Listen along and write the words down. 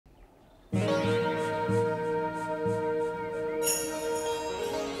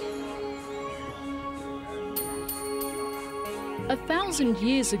1,000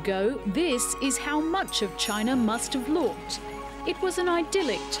 years ago, this is how much of China must have looked. It was an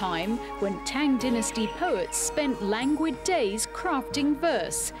idyllic time when Tang Dynasty poets spent languid days crafting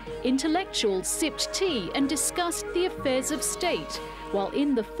verse. Intellectuals sipped tea and discussed the affairs of state, while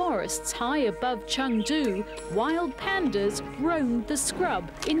in the forests high above Chengdu, wild pandas roamed the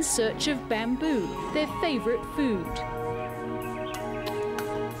scrub in search of bamboo, their favorite food.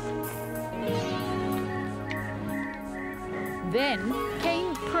 Then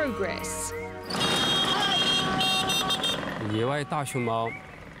came progress. 野外大熊猫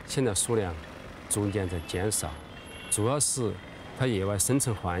现在数量逐渐在减少，主要是它野外生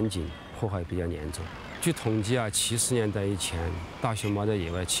存环境破坏比较严重。据统计啊，70年代以前，大熊猫在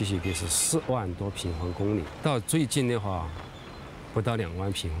野外栖息地是4万多平方公里，到最近的话，不到2万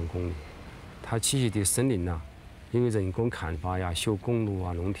平方公里。它栖息地森林呐，因为人工砍伐呀、修公路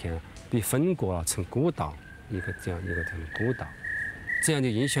啊、农田，被分割了成孤岛，这样一个孤岛，这样就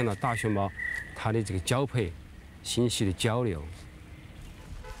影响了大熊猫它的这个交配。 信息的交流。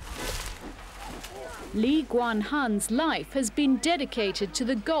 Li Guanhan's life has been dedicated to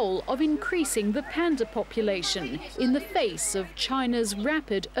the goal of increasing the panda population in the face of China's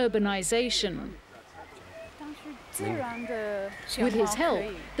rapid urbanization. With his help,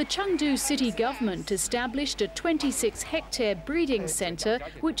 the Chengdu city government established a 26-hectare breeding center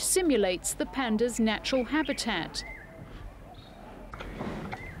which simulates the panda's natural habitat.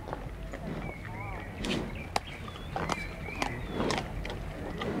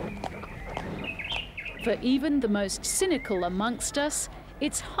 For even the most cynical amongst us,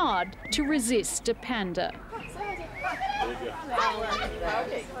 it's hard to resist a panda.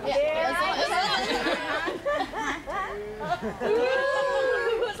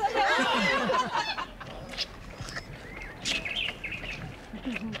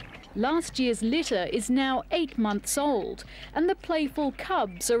 Last year's litter is now 8 months old, and the playful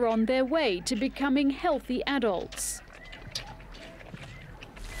cubs are on their way to becoming healthy adults.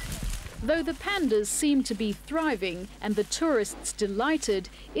 Though the pandas seem to be thriving and the tourists delighted,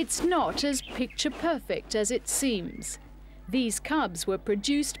 it's not as picture-perfect as it seems. These cubs were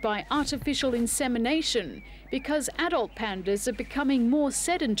produced by artificial insemination because adult pandas are becoming more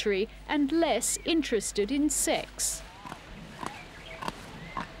sedentary and less interested in sex.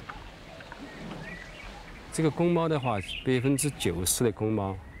 这个公猫的话，90%的公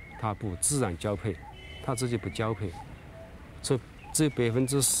猫它不自然交配，它自己不交配，所以。 只有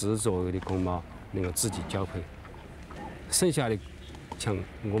10%左右的公猫能够自己交配，剩下的像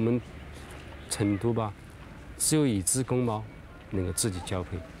我们成都吧，只有1只公猫能够自己交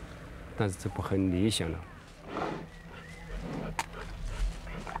配，但是这不很理想了。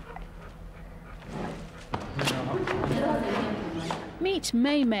 Meet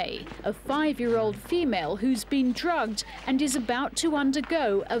Mei Mei, a 5-year-old female who's been drugged and is about to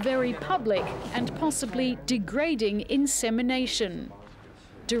undergo a very public and possibly degrading insemination.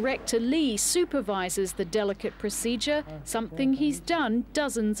 Director Li supervises the delicate procedure, something he's done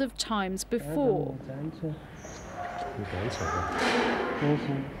dozens of times before.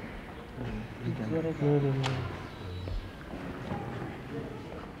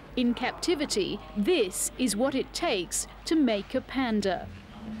 In captivity, this is what it takes to make a panda.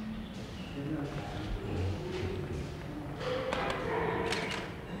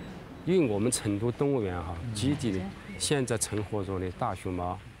 因为我们成都动物园基地现在存活着的大熊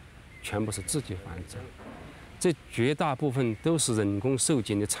猫，全部是自己繁殖，这绝大部分都是人工受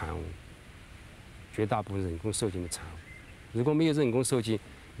精的产物。绝大部分人工受精的产物，如果没有人工受精，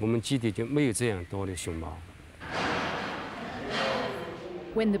我们基地就没有这样多的熊猫。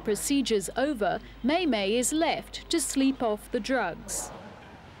 When the procedure's over, Mei Mei is left to sleep off the drugs.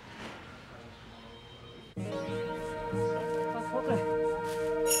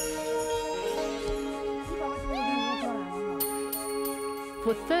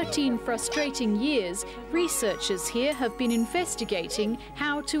 For 13 frustrating years, researchers here have been investigating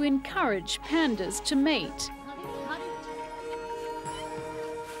how to encourage pandas to mate.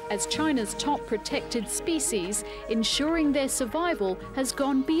 As China's top protected species, ensuring their survival has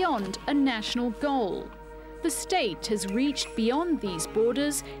gone beyond a national goal. The state has reached beyond these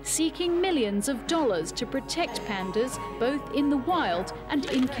borders, seeking millions of dollars to protect pandas both in the wild and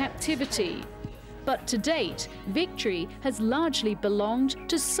in captivity. But to date, victory has largely belonged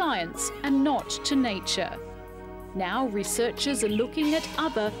to science and not to nature. Now researchers are looking at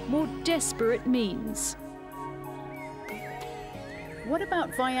other, more desperate means. What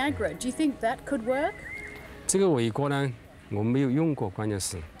about Viagra? Do you think that could work? 这个伟哥呢，我没有用过，关键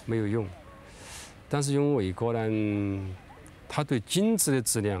是没有用。但是用伟哥呢，它对精子的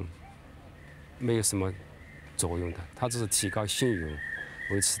质量没有什么作用的，它只是提高性欲，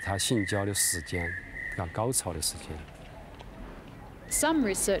维持它性交的时间，高潮的时间。 Some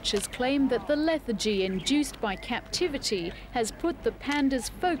researchers claim that the lethargy induced by captivity has put the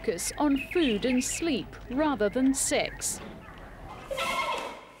pandas' focus on food and sleep rather than sex.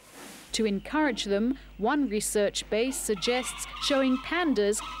 To encourage them, one research base suggests showing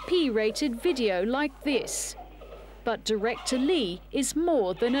pandas P-rated video like this. But director Lee is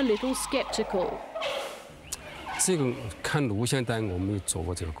more than a little skeptical. 这个看录像带，我没有做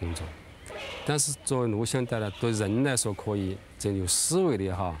过这个工作，但是作为录像带呢，对人来说可以，这有思维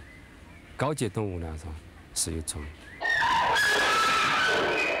的哈，高级动物来说是一种。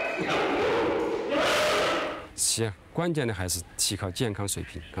关键的还是提高健康水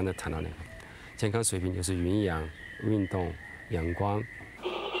平。刚才谈到那个健康水平，就是营养、运动、阳光。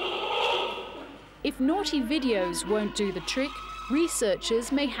 If naughty videos won't do the trick,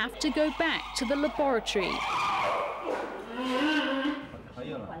 researchers may have to go back to the laboratory.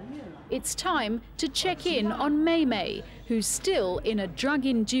 It's time to check in on Mei Mei, who's still in a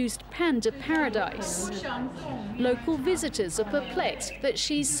drug-induced panda paradise. Local visitors are perplexed that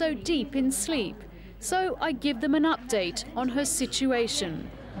she's so deep in sleep, so I give them an update on her situation.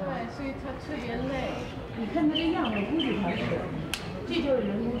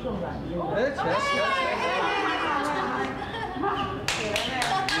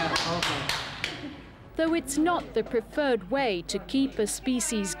 Though it's not the preferred way to keep a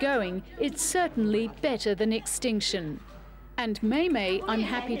species going, it's certainly better than extinction. And Mei Mei, I'm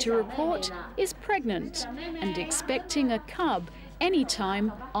happy to report, is pregnant and expecting a cub any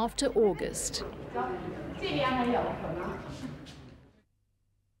time after August.